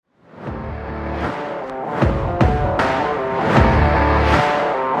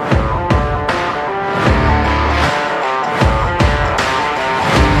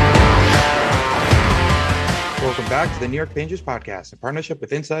the New York Rangers podcast in partnership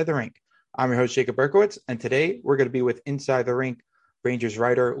with Inside the Rink. I'm your host, Jacob Berkowitz, and today we're going to be with Inside the Rink Rangers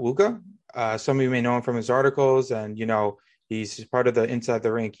writer Luca. Some of you may know him from his articles, and, he's part of the Inside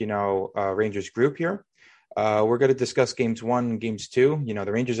the Rink, Rangers group here. We're going to discuss games 1 and games 2.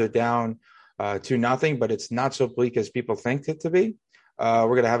 The Rangers are down 2-0, but it's not so bleak as people think it to be. We're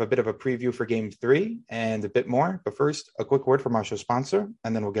going to have a bit of a preview for game 3 and a bit more. But first, a quick word from our show sponsor,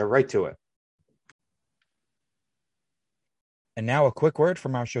 and then we'll get right to it. And now a quick word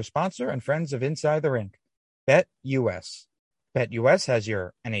from our show sponsor and friends of Inside the Rink, BetUS. BetUS has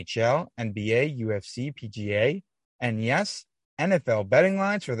your NHL, NBA, UFC, PGA, and yes, NFL betting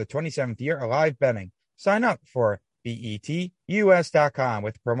lines for the 27th year of live betting. Sign up for betus.com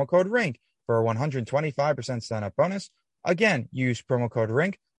with promo code RINK for a 125% sign-up bonus. Again, use promo code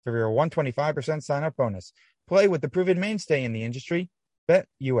RINK for your 125% sign-up bonus. Play with the proven mainstay in the industry,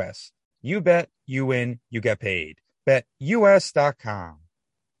 BetUS. You bet, you win, you get paid. BetUS.com.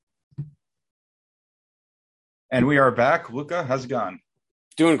 And we are back. Luca, how's it going?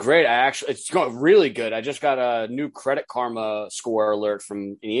 Doing great. It's going really good. I just got a new Credit Karma score alert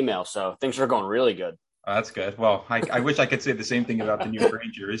from an email, so things are going really good. That's good. Well, I wish I could say the same thing about the New York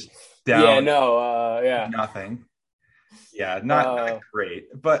Rangers. Down nothing. Yeah, not great.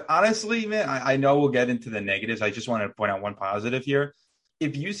 But honestly, man, I know we'll get into the negatives. I just want to point out one positive here.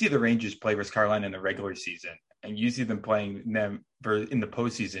 If you see the Rangers play versus Carolina in the regular season and you see them playing them in the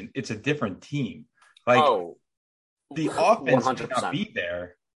postseason, it's a different team. The offense 100%. May not be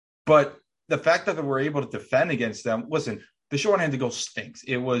there, but the fact that we're able to defend against them, listen, the shorthanded goal stinks.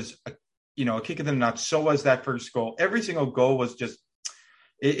 It was, a kick of the nuts. So was that first goal. Every single goal was just,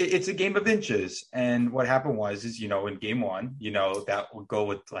 it's a game of inches. And what happened was, in game 1, that would go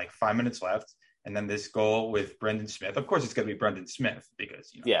with like 5 minutes left. And then this goal with Brendan Smith. Of course, it's going to be Brendan Smith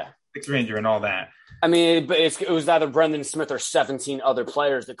because, Six Ranger and all that. I mean, but it was either Brendan Smith or 17 other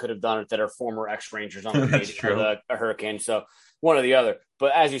players that could have done it that are former ex-Rangers on the Hurricane. So one or the other.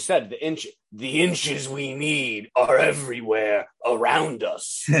 But as you said, the inches we need are everywhere around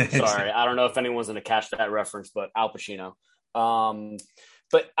us. Sorry, I don't know if anyone's going to catch that reference, but Al Pacino.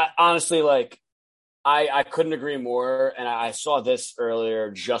 But honestly, I couldn't agree more. And I saw this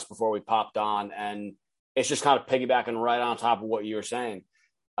earlier just before we popped on, and it's just kind of piggybacking right on top of what you were saying.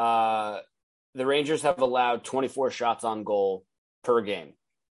 The Rangers have allowed 24 shots on goal per game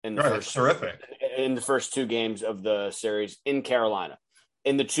in the first 2 games of the series in Carolina.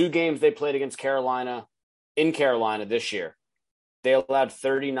 In the 2 games they played against Carolina in Carolina this year, they allowed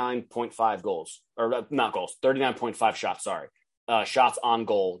 39.5 goals, or not goals, 39.5 shots. Sorry. Shots on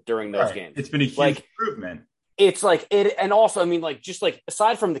goal during those games. It's been a huge improvement. It's and also,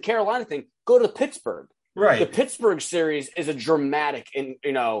 aside from the Carolina thing, go to Pittsburgh. Right. The Pittsburgh series is a dramatic,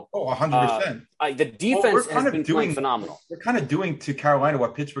 100%. The defense has been playing phenomenal. We're kind of doing to Carolina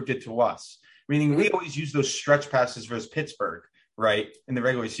what Pittsburgh did to us. Meaning we always use those stretch passes versus Pittsburgh, right? In the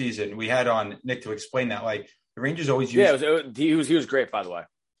regular season, we had on Nick to explain that. The Rangers always use. Yeah, he was great, by the way.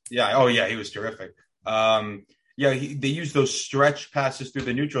 Yeah. Oh yeah, he was terrific. They used those stretch passes through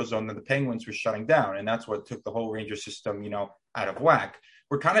the neutral zone that the Penguins were shutting down, and that's what took the whole Ranger system, out of whack.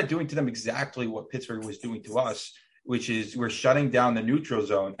 We're kind of doing to them exactly what Pittsburgh was doing to us, which is we're shutting down the neutral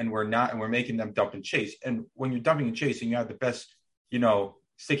zone, and we're making them dump and chase. And when you're dumping and chasing, you have the best,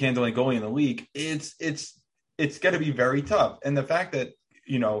 stick handling goalie in the league. It's going to be very tough. And the fact that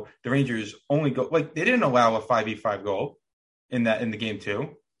the Rangers only go they didn't allow a 5v5 goal in the game 2.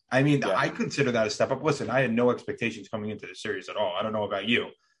 I consider that a step up. Listen, I had no expectations coming into the series at all. I don't know about you.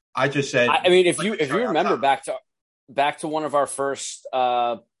 I just said, if you remember back to one of our first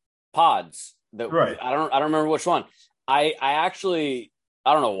pods that right. I don't remember which one. I actually,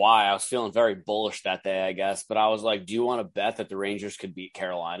 I don't know why I was feeling very bullish that day, I guess, but I was like, do you want to bet that the Rangers could beat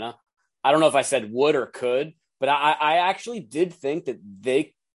Carolina? I don't know if I said would or could, but I actually did think that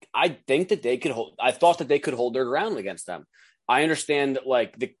they could hold. I thought that they could hold their ground against them. I understand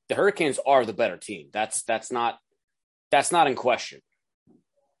the Hurricanes are the better team. That's not in question.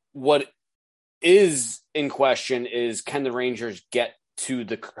 What is in question is, can the Rangers get to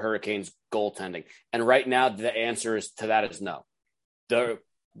the Hurricanes goaltending? And right now the answer to that is no. The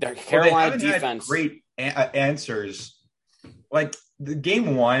Carolina defense great answers. The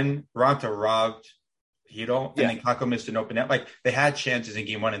game 1, Ronta robbed Hito, and then Kako missed an open net. They had chances in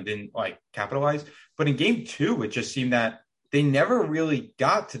game 1 and didn't capitalize. But in game 2, it just seemed that they never really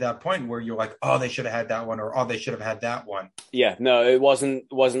got to that point where you're like, oh, they should have had that one, or oh, they should have had that one. Yeah, no, it wasn't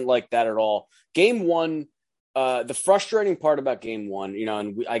like that at all. Game 1, the frustrating part about game 1,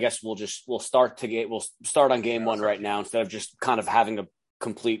 and I guess we'll start on game 1 right now instead of just kind of having a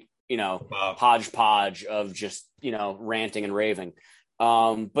complete, hodgepodge of just, ranting and raving.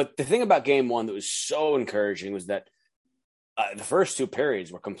 But the thing about game one that was so encouraging was that the first two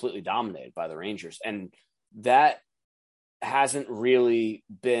periods were completely dominated by the Rangers. And that hasn't really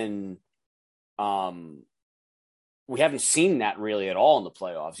been, we haven't seen that really at all in the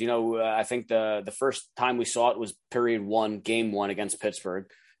playoffs. I think the first time we saw it was period one, game one against Pittsburgh.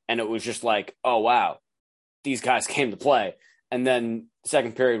 And it was just like, oh, wow, these guys came to play. And then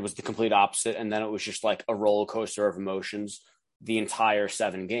second period was the complete opposite. And then it was just like a roller coaster of emotions the entire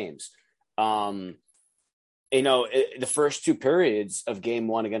 7 games. The first two periods of game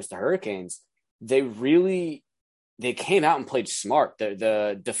one against the Hurricanes, they came out and played smart.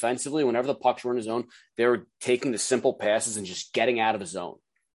 The defensively, whenever the pucks were in the zone, they were taking the simple passes and just getting out of the zone.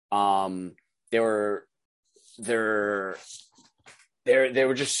 They were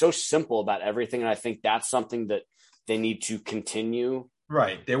just so simple about everything, and I think that's something that they need to continue.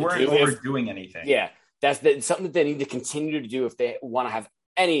 Right, they weren't overdoing anything. Yeah, that's something that they need to continue to do if they want to have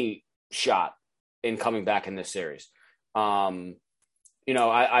any shot in coming back in this series. I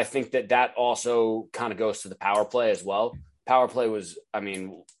think that also kind of goes to the power play as well. Power play was, it's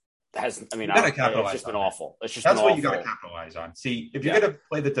just been awful. It's just that's what you got to capitalize on. See, if you're going to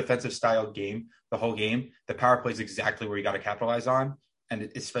play the defensive style game, the whole game, the power play is exactly where you got to capitalize on. And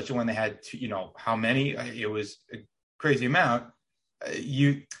especially when they had, how many? It was a crazy amount.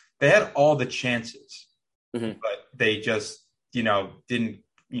 They had all the chances, but they just, didn't.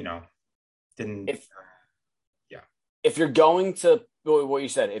 If you're going to, what you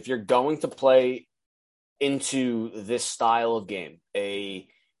said, if you're going to play into this style of game, a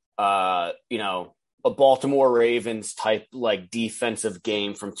Baltimore Ravens type like defensive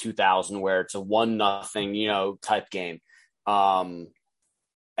game from 2000 where it's a 1-0, type game,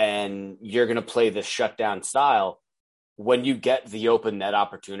 and you're going to play this shutdown style, when you get the open net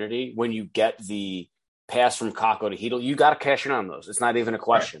opportunity, when you get the pass from Kakko to Hedl, you got to cash in on those. It's not even a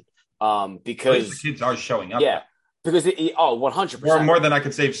question. Right. Because the kids are showing up. Yeah. Because 100%. More than I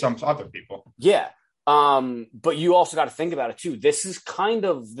could save some other people. Yeah. But you also got to think about it too. This is kind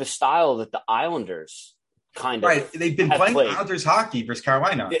of the style that the Islanders right. They've been playing Islanders hockey versus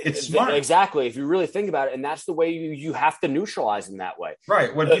Carolina. It's smart. Exactly. If you really think about it, and that's the way you have to neutralize them that way.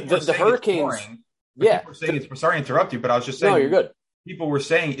 Right. When people the Hurricanes, people were saying sorry to interrupt you, but I was just saying. No, you're good. People were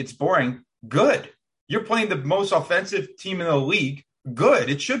saying it's boring. Good. You're playing the most offensive team in the league. Good.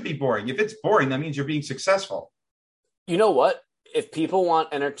 It should be boring. If it's boring, that means you're being successful. You know what? If people want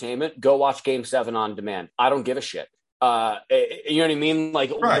entertainment, go watch Game 7 on demand. I don't give a shit. You know what I mean?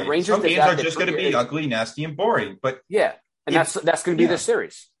 Like, right. The Rangers, some games are just going to be ugly, nasty, and boring. But yeah, and that's going to be the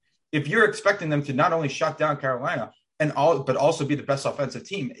series. If you're expecting them to not only shut down Carolina but also be the best offensive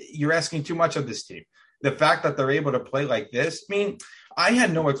team, you're asking too much of this team. The fact that they're able to play like this, I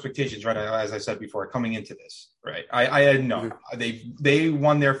had no expectations, right? As I said before, coming into this, right? I had no. They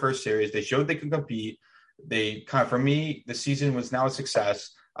won their first series. They showed they could compete. They for me, the season was now a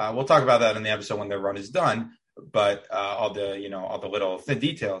success. We'll talk about that in the episode when their run is done. But all the little thin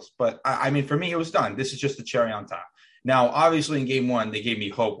details. But for me, it was done. This is just the cherry on top. Now, obviously, in game one, they gave me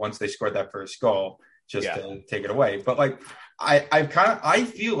hope once they scored that first goal, just to take it away. But I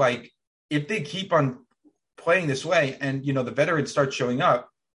feel like if they keep on playing this way, and the veterans start showing up,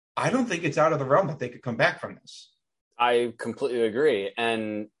 I don't think it's out of the realm that they could come back from this. I completely agree,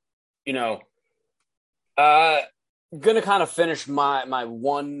 and gonna kind of finish my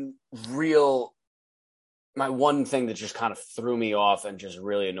one thing that just kind of threw me off and just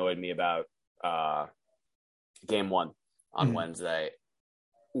really annoyed me about game one on Wednesday.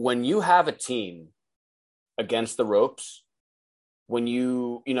 When you have a team against the ropes, when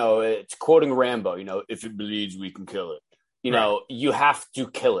it's quoting Rambo, if it bleeds, we can kill it. You have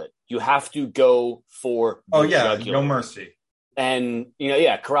to kill it. You have to go for the jugular. No mercy. And,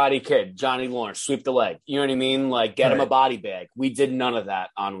 Karate Kid, Johnny Lawrence, sweep the leg. You know what I mean? Like, get him a body bag. We did none of that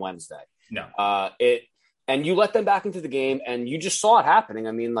on Wednesday. No. And you let them back into the game, and you just saw it happening.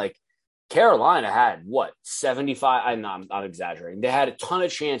 Carolina had, 75? I'm exaggerating. They had a ton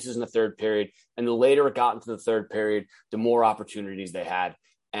of chances in the third period, and the later it got into the third period, the more opportunities they had.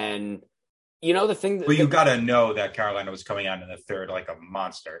 And, the thing that... Well, you got to know that Carolina was coming out in the third like a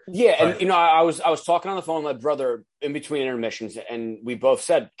monster. Yeah, and, I was talking on the phone with my brother in between intermissions, and we both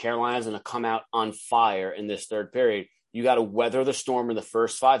said Carolina's going to come out on fire in this third period. You got to weather the storm in the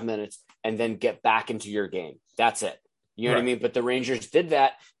first 5 minutes and then get back into your game. That's it. You know what I mean? But the Rangers did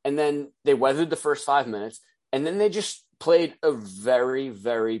that, and then they weathered the first 5 minutes, and then they just played a very,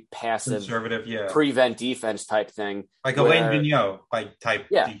 very passive, conservative, prevent defense type thing. Like Alain Vigneault type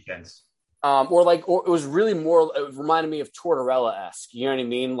defense. Or it was really more. It reminded me of Tortorella-esque. You know what I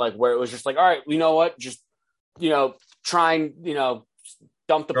mean? Like where it was just like, all right, you know what? Just try and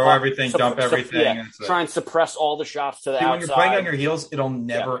dump the puck, dump everything. Try and suppress all the shots to the outside. When you're playing on your heels, it'll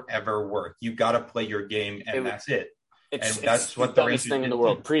never ever work. You got to play your game, and that's it. That's what the dumbest thing in the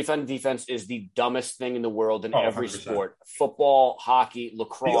world. Pre-defensive defense is the dumbest thing in the world in every 100%. Sport. Football, hockey,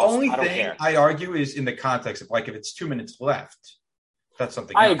 lacrosse. The only thing I argue is in the context of like if it's 2 minutes left, that's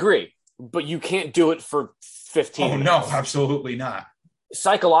something else. I agree, but you can't do it for 15 minutes. No, absolutely not.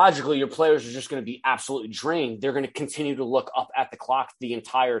 Psychologically, your players are just going to be absolutely drained. They're going to continue to look up at the clock the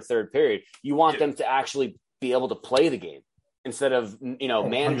entire third period. You want them to actually be able to play the game instead of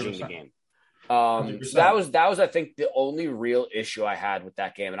managing 100%. The game. So that was I think the only real issue I had with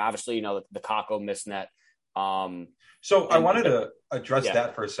that game, and obviously the Kakko misnet. So I wanted to address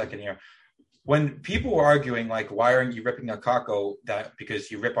that for a second here. When people were arguing like, why aren't you ripping on Kakko that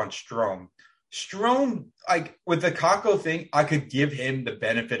because you rip on Strome? Strome, like with the Kakko thing, I could give him the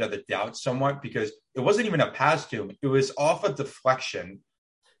benefit of the doubt somewhat because it wasn't even a pass to him; it was off a deflection.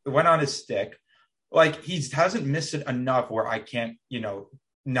 It went on his stick. Like he hasn't missed it enough where I can't,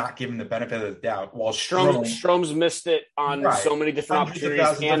 not give him the benefit of the doubt. While Strome's missed it on so many different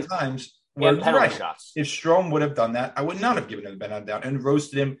opportunities and times. And penalty shots. If Strome would have done that, I would not have given him the benefit of the doubt and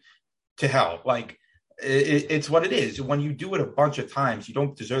roasted him to hell. Like it's what it is. When you do it a bunch of times, you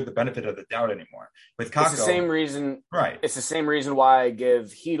don't deserve the benefit of the doubt anymore. With Kakko, it's the same reason. Right. It's the same reason why I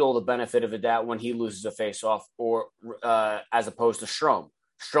give Hedl the benefit of the doubt when he loses a faceoff, or as opposed to Strome.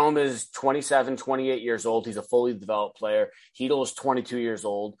 Strome is 27, 28 years old. He's a fully developed player. Hedl is 22 years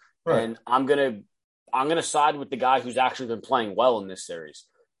old, and I'm gonna side with the guy who's actually been playing well in this series.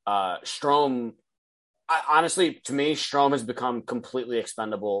 Strome. Honestly, to me, Strome has become completely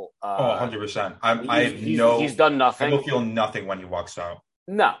expendable. 100%. He's done nothing. I will feel nothing when he walks out.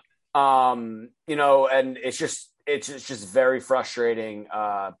 No. And it's just very frustrating.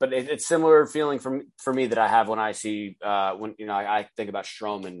 But it's similar feeling for me that I have when I see when I think about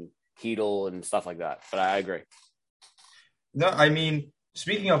Strome and Hedl and stuff like that. But I agree. No, I mean,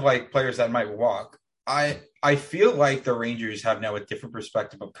 speaking of like players that might walk, I feel like the Rangers have now a different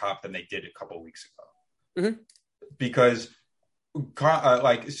perspective of Copp than they did a couple of weeks ago. Mm-hmm. Because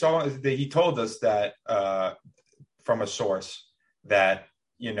he told us that from a source that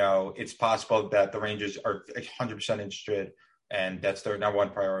it's possible that the Rangers are 100% interested, and that's their number one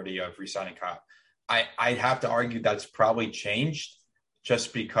priority of re-signing Copp. I'd have to argue that's probably changed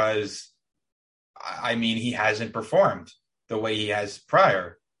just because, I mean, he hasn't performed the way he has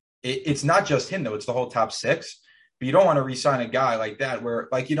prior. It's not just him, though. It's the whole top six. But you don't want to re-sign a guy like that where,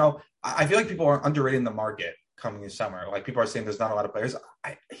 I feel like people are underrating the market coming this summer. Like, people are saying there's not a lot of players.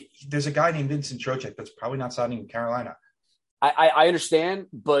 There's a guy named Vincent Trocheck that's probably not signing in Carolina. I understand,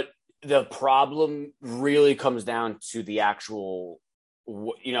 but the problem really comes down to the actual,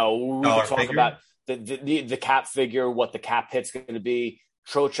 we can talk about the cap figure, what the cap hit's going to be.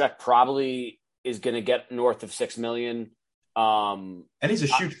 Trocheck probably is going to get north of $6 million. And he's a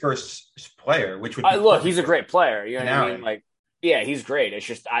shoot first player, which would be he's a great player. You know what I mean? Like, yeah, he's great. It's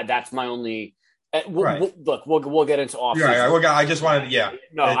just that's my only. We'll get into off. I just wanted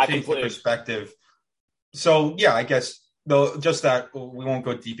I change the perspective. So I guess though, just that we won't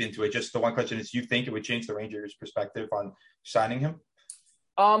go deep into it. Just the one question is: you think it would change the Rangers' perspective on signing him?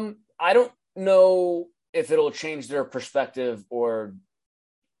 I don't know if it'll change their perspective or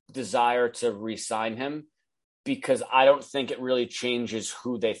desire to re-sign him, because I don't think it really changes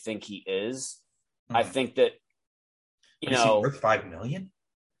who they think he is. Mm-hmm. I think that is he worth $5 million?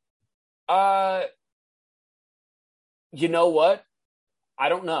 You know what? I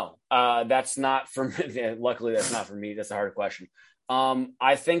don't know. That's not for me. Luckily, that's not for me. That's a hard question.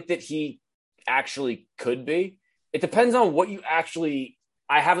 I think that he actually could be. It depends on what you actually.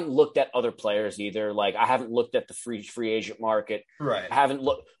 I haven't looked at other players either. Like, I haven't looked at the free agent market. Right. I haven't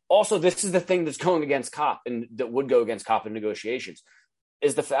looked. Also, this is the thing that's going against Copp and that would go against Copp in negotiations,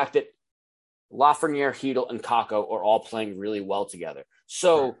 is the fact that Lafreniere, Hedl, and Kakko are all playing really well together.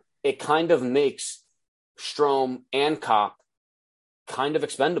 So it kind of makes Strome and Copp kind of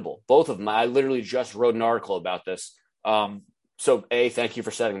expendable, both of them. I literally just wrote an article about this. So thank you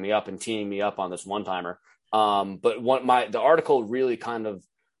for setting me up and teeing me up on this one-timer. But the article really kind of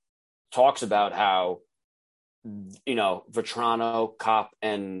talks about how, Vetrano, Copp,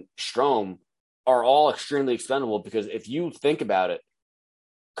 and Strome are all extremely expendable, because if you think about it,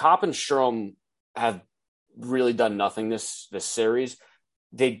 Copp and Strome have really done nothing this series.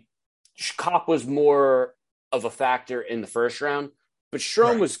 Copp was more of a factor in the first round, but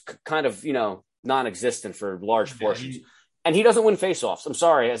Strome was kind of, non-existent for large portions. And he doesn't win faceoffs. I'm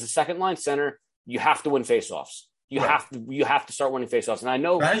sorry. As a second line center, you have to win faceoffs. You have to start winning faceoffs. And I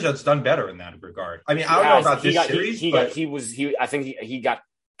know Vanejad's done better in that regard. I mean, I don't know about this series, I think he got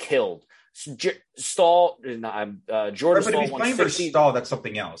killed. Jordan but if he's playing for Stahl, that's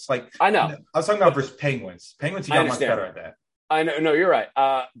something else. Like I know. I was talking about versus Penguins. Penguins, he got much better at that. I know. No, you're right.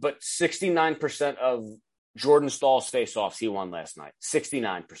 But 69% of Jordan Stahl's faceoffs he won last night.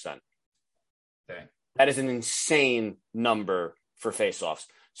 69%. Okay. That is an insane number for faceoffs.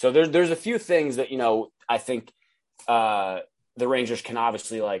 So there's a few things that I think the Rangers can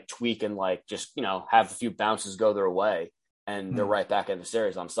obviously like tweak and like just have a few bounces go their way, and they're right back in the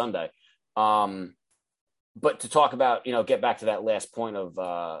series on Sunday. But to talk about get back to that last point of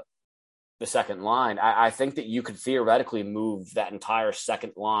the second line, I think that you could theoretically move that entire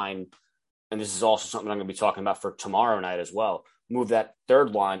second line, and this is also something I'm going to be talking about for tomorrow night as well. Move that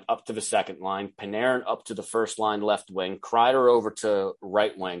third line up to the second line, Panarin up to the first line left wing, Kreider over to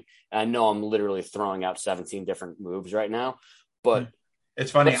right wing. And I know I'm literally throwing out 17 different moves right now, but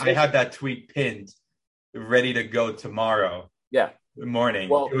it's funny. I had that tweet pinned, ready to go tomorrow. Yeah, morning.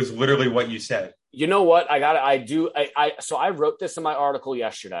 Well, it was literally what you said. You know what? So I wrote this in my article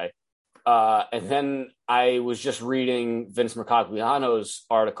yesterday, and then I was just reading Vince Mercogliano's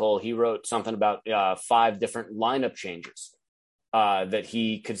article. He wrote something about 5 different lineup changes that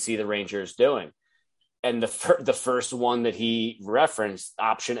he could see the Rangers doing. And the first one that he referenced,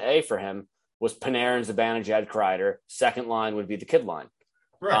 option A for him, was Panarin, Zibanejad, Kreider. Second line would be the kid line.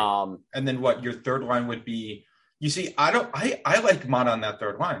 Right. And then what? Your third line would be, you see, I like Mott on that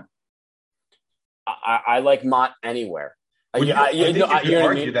third line. I like Mott anywhere. You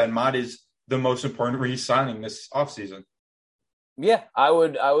argue that Mott is the most important re-signing this offseason. Yeah, I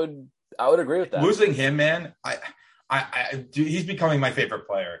would agree with that. Losing him, man, he's becoming my favorite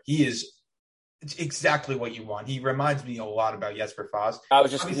player. It's exactly what you want. He reminds me a lot about Jesper Fast.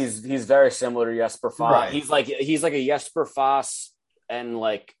 He's very similar to Jesper Fast. Right. He's like a Jesper Fast and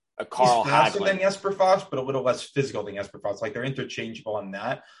like a Carl Hagelin. He's faster than Jesper Fast, but a little less physical than Jesper Fast. Like they're interchangeable on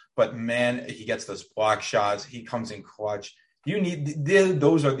that. But man, he gets those block shots. He comes in clutch.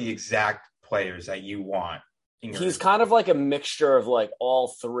 Those are the exact players that you want. He's kind of like a mixture of like all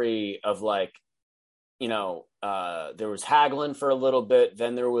three of like, there was Hagelin for a little bit.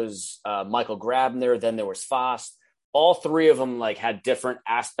 Then there was Michael Grabner. Then there was Fast. All three of them like had different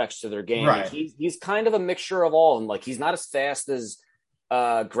aspects to their game. Right. He's kind of a mixture of all of them. Like he's not as fast as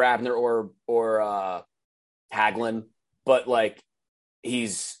Grabner or Hagelin, but like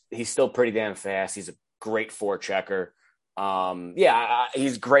he's still pretty damn fast. He's a great forechecker.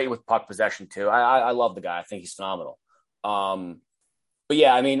 He's great with puck possession too. I love the guy. I think he's phenomenal. But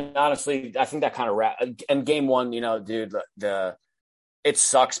yeah, I mean, honestly, I think that kind of and game one, dude, it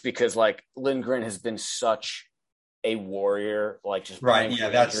sucks because like Lindgren has been such a warrior, like just right. Yeah,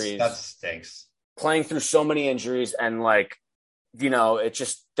 that stinks. Playing through so many injuries and like, it's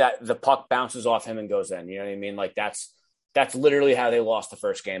just that the puck bounces off him and goes in. You know what I mean? Like that's literally how they lost the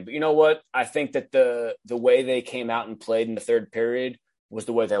first game. But you know what? I think that the way they came out and played in the third period was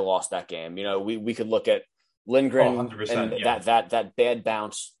the way they lost that game. We could look at Lindgren and that bad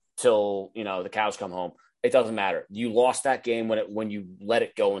bounce till the cows come home. It doesn't matter. You lost that game when you let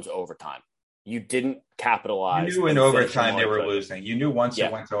it go into overtime. You didn't capitalize. You knew in overtime they were losing. You knew once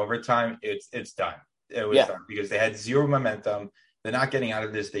it went to overtime, it's done. It was done because they had zero momentum. They're not getting out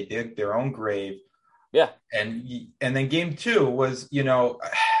of this. They dig their own grave. Yeah. And then game 2 was,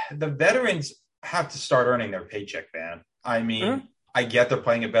 the veterans have to start earning their paycheck, man. I mean, I get they're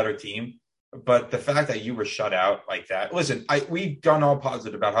playing a better team, but the fact that you were shut out like that, listen, we've done all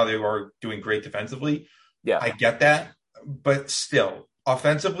positive about how they were doing great defensively. Yeah. I get that, but still,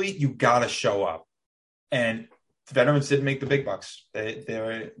 offensively, you got to show up. And the veterans didn't make the big bucks.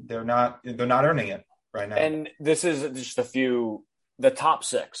 They're not earning it right now. And this is just the top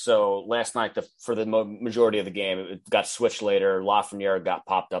 6. So last night, for the majority of the game, it got switched later. Lafreniere got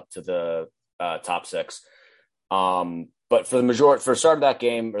popped up to the top 6. But for the start of that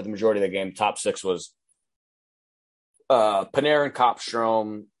game, or the majority of the game, top 6 was Panarin,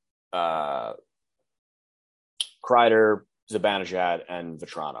 Kopstrom, Kreider, Zibanejad, and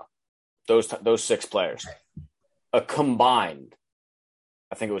Vetrano. Those 6 players. A combined,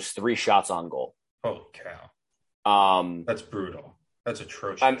 I think it was 3 shots on goal. Holy cow. That's brutal. That's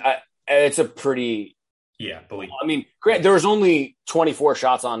atrocious. It's a pretty... Yeah, believe. I mean, great. There was only 24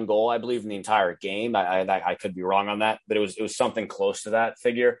 shots on goal, I believe, in the entire game. I could be wrong on that, but it was something close to that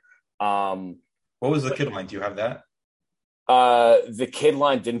figure. What was the kid line? Do you have that? The kid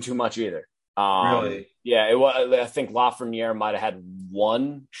line didn't do much either. Really? Yeah, it was. I think Lafreniere might have had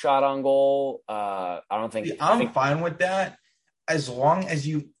one shot on goal. I don't think I'm fine with that as long as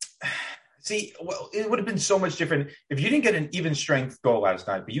you see. Well, it would have been so much different if you didn't get an even strength goal last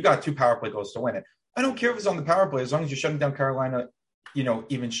night, but you got 2 power play goals to win it. I don't care if it's on the power play as long as you're shutting down Carolina,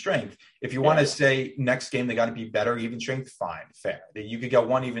 even strength. If you want to say next game they got to be better even strength, fine, fair. You could get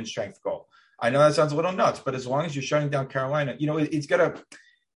 1 even strength goal. I know that sounds a little nuts, but as long as you're shutting down Carolina, it's gonna.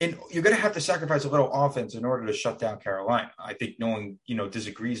 And you're going to have to sacrifice a little offense in order to shut down Carolina. I think no one,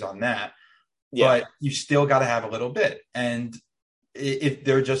 disagrees on that. Yeah. But you still got to have a little bit. And if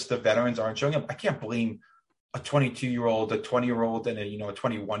they're just the veterans aren't showing up, I can't blame a 22-year-old, a 20-year-old, and a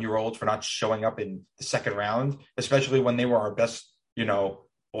 21-year-old for not showing up in the second round, especially when they were our best,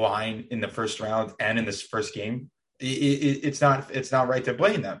 line in the first round and in this first game. It's not right to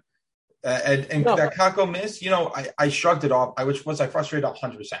blame them. And no. That Kako miss, I shrugged it off. I was frustrated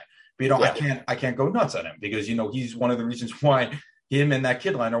 100%. But I can't go nuts on him because he's one of the reasons why him and that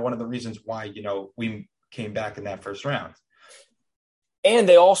kid line are one of the reasons why we came back in that first round. And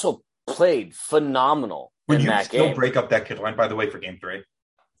they also played phenomenal in that game. Still break up that kid line, by the way, for game 3.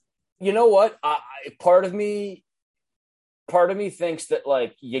 You know what? Part of me thinks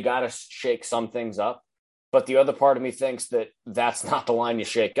that you got to shake some things up. But the other part of me thinks that that's not the line you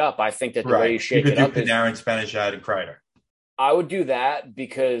shake up. I think that the way you shake it up is Panarin, Spanish-Ad, and Kreider. I would do that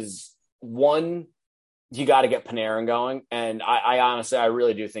because, one, you got to get Panarin going. And I honestly, I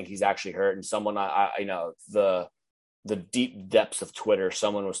really do think he's actually hurt. And someone, the deep depths of Twitter,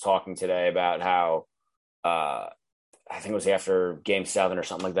 someone was talking today about how, I think it was after Game 7 or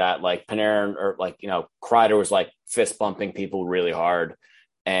something like that, Panarin or Kreider was fist bumping people really hard.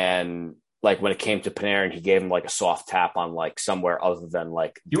 And when it came to Panarin, he gave him a soft tap on somewhere other than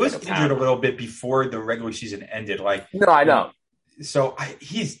he was injured a little bit before the regular season ended. No, I know. So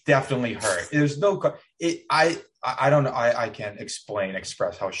he's definitely hurt. There's no. I don't know. I can't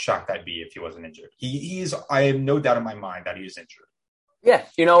express how shocked I'd be if he wasn't injured. He's. I have no doubt in my mind that he is injured. Yeah,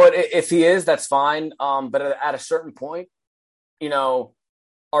 you know what? If he is, that's fine. But at a certain point,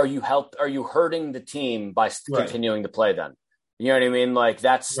 are you hurting the team by continuing to play then? You know what I mean?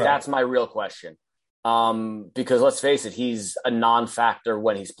 That's my real question. Because let's face it, he's a non-factor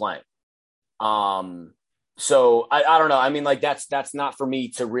when he's playing. So I don't know. I mean, that's not for me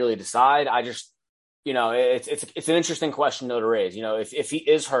to really decide. I just, it's an interesting question though to raise. If he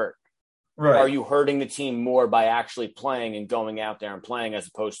is hurt, are you hurting the team more by actually playing and going out there and playing as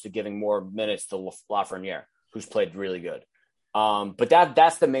opposed to giving more minutes to Lafreniere, who's played really good? But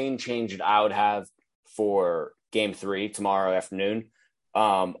that's the main change that I would have for Game 3 tomorrow afternoon.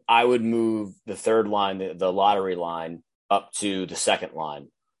 I would move the third line, the lottery line, up to the second line.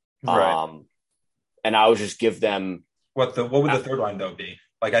 And I would just give them what would the third line though be?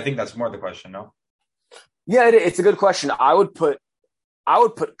 I think that's more the question, no? Yeah, it's a good question. I would put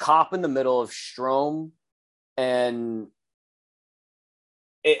Kopp in the middle of Strome and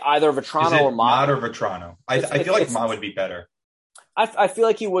either Vetrano or Mott. Mott or Vetrano. I feel like Mott would be better. I feel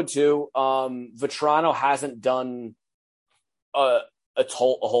like he would too. Vetrano hasn't done a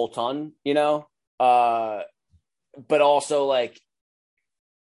whole ton, but also it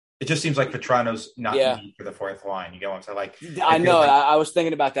just seems like Vetrano's not needed for the fourth line. You get what I'm saying? I know. I was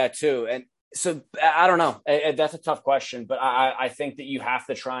thinking about that too, and so I don't know. That's a tough question, but I think that you have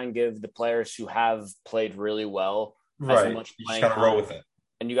to try and give the players who have played really well as much you just got to roll with it,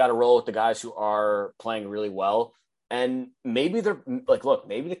 and you got to roll with the guys who are playing really well. And maybe they're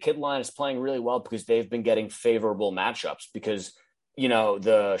maybe the kid line is playing really well because they've been getting favorable matchups because,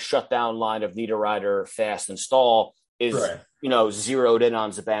 the shutdown line of Niederreiter, Fast, and Stahl is, zeroed in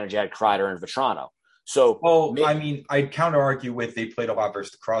on Zibanejad, Kreider, and Vetrano. So, I'd counter argue with they played a lot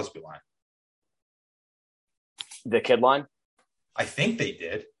versus the Crosby line. The kid line? I think they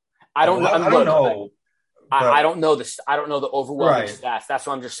did. I don't know. But, I don't know this. I don't know the overwhelming stats. That's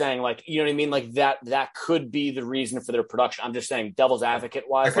what I'm just saying. You know what I mean? That could be the reason for their production. I'm just saying, devil's advocate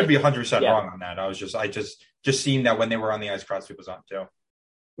wise. I could be 100% wrong on that. I just seen that when they were on the ice, Crosby was on too.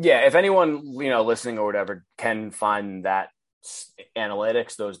 Yeah, if anyone listening or whatever can find that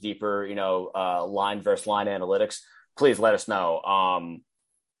analytics, those deeper line versus line analytics, please let us know.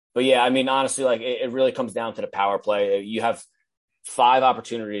 But yeah, I mean, honestly, it really comes down to the power play. You have 5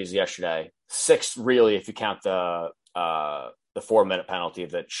 opportunities yesterday. 6 really, if you count the 4-minute penalty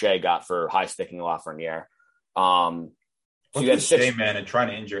that Shea got for high sticking Lafreniere. So you had 6. Shea, man, and trying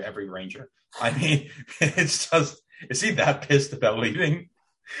to injure every Ranger. I mean, it's just, is he that pissed about leaving?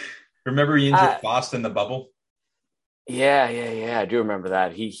 Remember he injured Foss in the bubble? Yeah. I do remember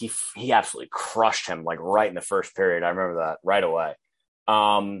that. He absolutely crushed him right in the first period. I remember that right away.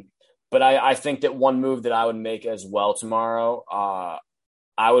 But I think that one move that I would make as well tomorrow,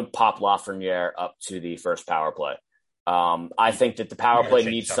 I would pop Lafreniere up to the first power play. I think that the power play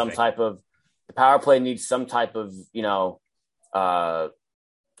needs some type of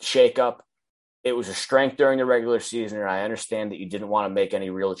shake up. It was a strength during the regular season, and I understand that you didn't want to make any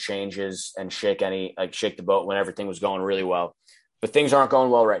real changes and shake the boat when everything was going really well. But things aren't going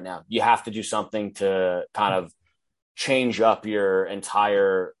well right now. You have to do something to kind of change up your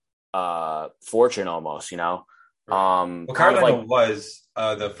entire fortune almost, Right. Well, Carolina was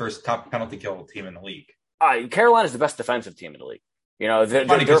the first top penalty kill team in the league. Carolina is the best defensive team in the league. They're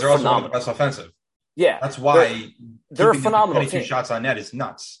also one of the best offensive. Yeah, that's why they're a phenomenal 22 team. Shots on net is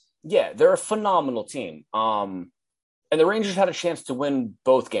nuts. Yeah, they're a phenomenal team. And the Rangers had a chance to win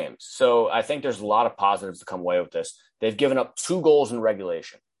both games. So I think there's a lot of positives to come away with this. They've given up 2 goals in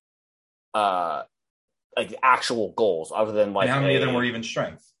regulation. Like actual goals, other than like. And how many of them were even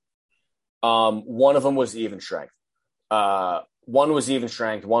strength? One of them was even strength. One was even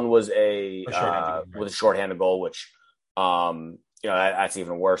strength. One was a shorthanded goal, which, that's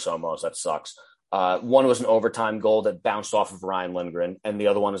even worse almost. That sucks. One was an overtime goal that bounced off of Ryan Lindgren, and the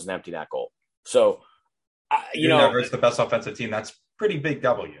other one is an empty net goal. So, it's the best offensive team. That's pretty big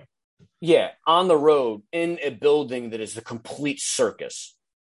W. Yeah, on the road in a building that is a complete circus.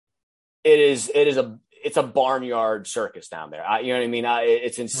 It's a barnyard circus down there. You know what I mean?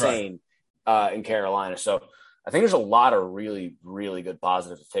 It's insane in Carolina. So I think there's a lot of really, really good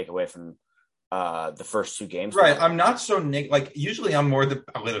positives to take away from the first 2 games. Right. I'm not so usually I'm more the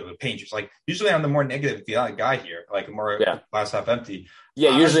Rangers. Usually I'm the more negative guy here, more glass half empty.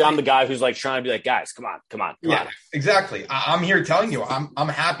 Yeah. Usually I'm the guy who's trying to be guys, come on. Exactly. I'm here telling you, I'm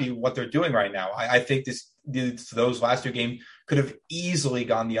happy with what they're doing right now. I think those last 2 games could have easily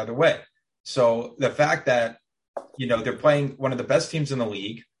gone the other way. So the fact that, they're playing one of the best teams in the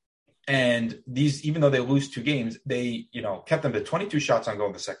league, and even though they lose 2 games, they, kept them to 22 shots on goal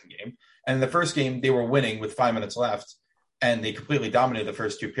in the second game. And in the first game, they were winning with 5 minutes left, and they completely dominated the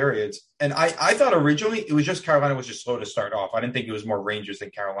first 2 periods. And I thought originally it was just Carolina was just slow to start off. I didn't think it was more Rangers than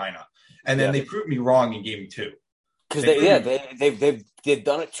Carolina. And then they proved me wrong in game 2. Because they've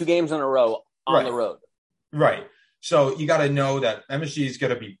done it 2 games in a row on the road. Right. So you got to know that MSG is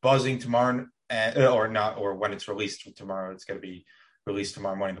going to be buzzing tomorrow, or when it's released tomorrow. It's going to be released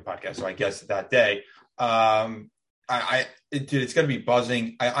tomorrow morning, the podcast. So I guess that day. It's going to be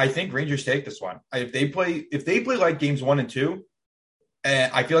buzzing. I think Rangers take this one. If they play like games 1 and 2,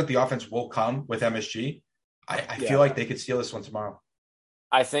 and I feel like the offense will come with MSG. I feel like they could steal this one tomorrow.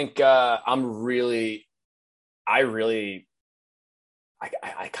 I think I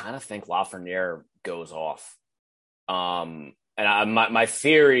kind of think Lafreniere goes off. And my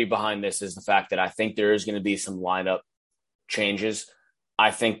theory behind this is the fact that I think there is going to be some lineup changes.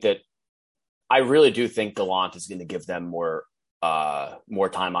 I really do think Gallant is going to give them more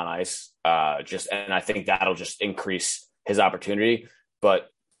time on ice. And I think that'll just increase his opportunity. But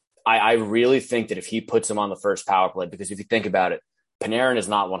I really think that if he puts him on the first power play, because if you think about it, Panarin is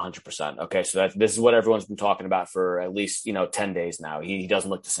not 100%. Okay, so this is what everyone's been talking about for at least 10 days now. He doesn't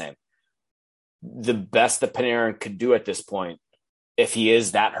look the same. The best that Panarin could do at this point, if he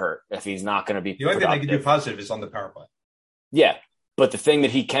is that hurt, if he's not going to be the only thing they can do positive is on the power play. Yeah, but the thing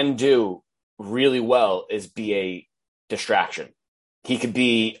that he can do really well is be a distraction. He could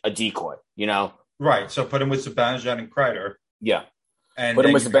be a decoy, Right. So put him with Zibanejad and Kreider. Yeah. And put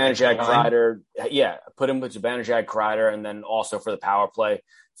him with Zibanejad, Kreider. Yeah. Put him with Zibanejad, Kreider, and then also for the power play,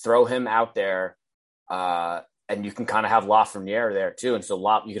 throw him out there. And you can kind of have Lafreniere there too. And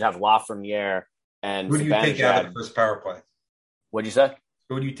so you could have Lafreniere and who do you take out of the first power play? What'd you say?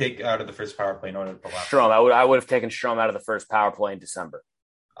 Who do you take out of the first power play in order to pull out? Strome. I would have taken Strome out of the first power play in December.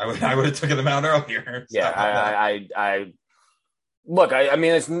 I would have taken them out earlier. Yeah, I look. I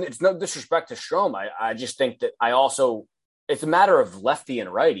mean, it's no disrespect to Strome. I just think that it's a matter of lefty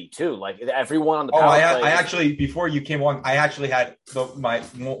and righty too. Like everyone on the power play. I actually, before you came along, I actually had my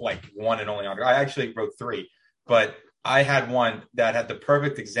one and only under. I actually wrote 3, but I had one that had the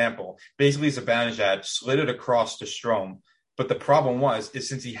perfect example. Basically, Zibanejad slid it across to Strome, but the problem is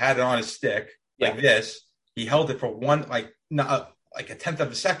since he had it on his stick like this, he held it for a tenth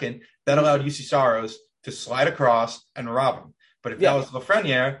of a second. That allowed UC Saros to slide across and rob him. But if that was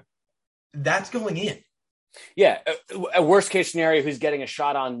Lafreniere, that's going in. Yeah, a worst case scenario, he's getting a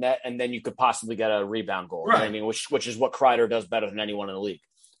shot on net, and then you could possibly get a rebound goal. Right. You know what I mean, which is what Kreider does better than anyone in the league.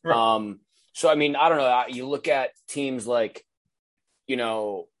 Right. So I mean, I don't know. You look at teams like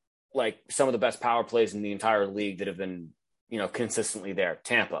some of the best power plays in the entire league that have been consistently there.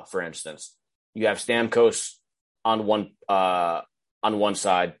 Tampa, for instance, you have Stamkos on one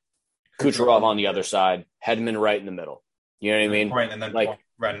side, Kucherov on the other side, Hedman right in the middle. You know what I mean? Point and then like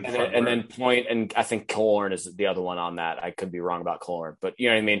right in front. And then Point, and I think Killorn is the other one on that. I could be wrong about Killorn, but you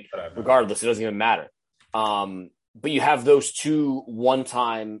know what I mean? Regardless, it doesn't even matter. But you have those two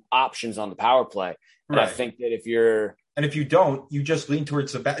one-time options on the power play. And I think that if you don't, you just lean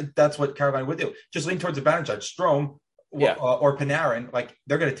towards that's what Carolina would do. Just lean towards the Zibanejad, Strome, or Panarin. Like,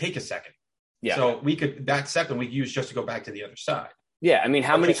 they're going to take a second. Yeah. So that second we use just to go back to the other side. Yeah. I mean,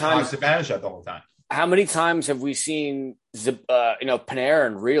 how many times Zibanejad the whole time? How many times have we seen,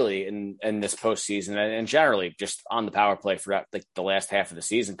 Panarin really in this postseason and generally just on the power play for like the last half of the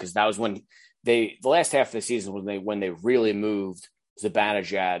season? Because that was when the last half of the season when they really moved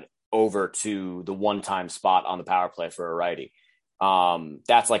Zibanejad over to the one-time spot on the power play for a righty.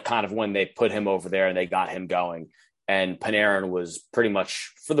 That's like kind of when they put him over there and they got him going. And Panarin was pretty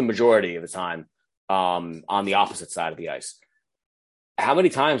much for the majority of the time on the opposite side of the ice. How many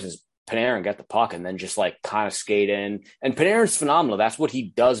times does Panarin get the puck and then just like kind of skate in? And Panarin's phenomenal. That's what he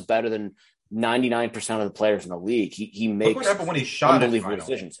does better than 99% of the players in the league. He makes what happened when he shot unbelievable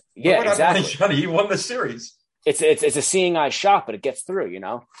decisions. Yeah, exactly. He won the series. It's a seeing eye shot, but it gets through, you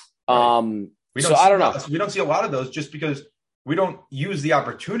know? Right. I don't know. We don't see a lot of those just because we don't use the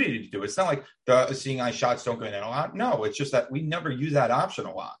opportunity to do it. It's not like the seeing eye shots don't go in a lot. No, it's just that we never use that option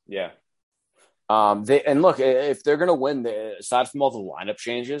a lot. Yeah. And look, if they're going to win, aside from all the lineup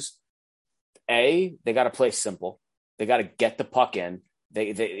changes, they got to play simple. They got to get the puck in.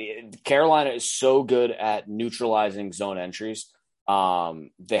 Carolina is so good at neutralizing zone entries.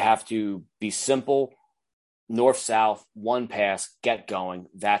 They have to be simple, north-south, one pass, get going.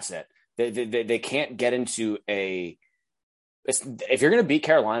 That's it. They can't get into if you're going to beat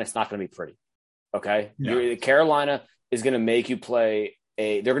Carolina, it's not going to be pretty. Okay. No. Carolina is going to make you play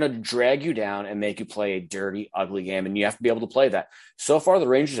they're going to drag you down and make you play a dirty, ugly game. And you have to be able to play that. So far, the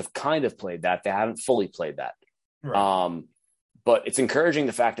Rangers have kind of played that. They haven't fully played that. Right. But it's encouraging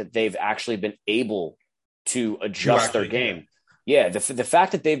the fact that they've actually been able to adjust their game. Yeah. The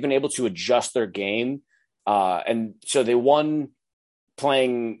fact that they've been able to adjust their game. And so they won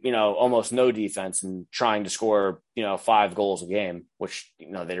playing, almost no defense and trying to score, 5 goals a game, which,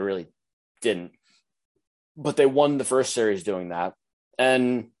 they really didn't. But they won the first series doing that.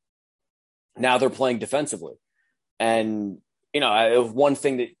 And now they're playing defensively. And, one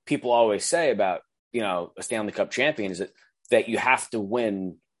thing that people always say about, a Stanley Cup champion is that you have to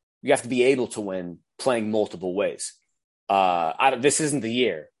win. You have to be able to win playing multiple ways. This isn't the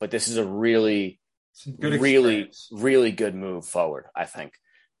year, but this is a really good move forward, I think.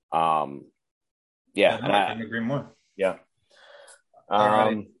 I can agree more. Yeah.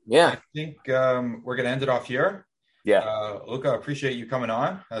 I think we're going to end it off here. Yeah. Luca, appreciate you coming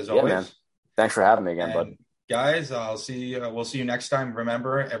on as always. Man. Thanks for having me again, bud. Guys, we'll see you next time.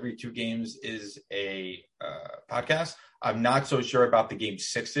 Remember, every 2 games is a podcast. I'm not so sure about the game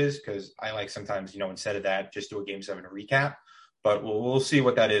 6s because I like sometimes, instead of that, just do a game 7 recap. But we'll see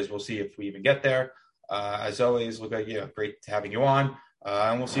what that is. We'll see if we even get there. As always, Luca, great having you on.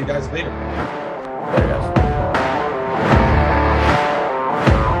 And we'll see you guys later.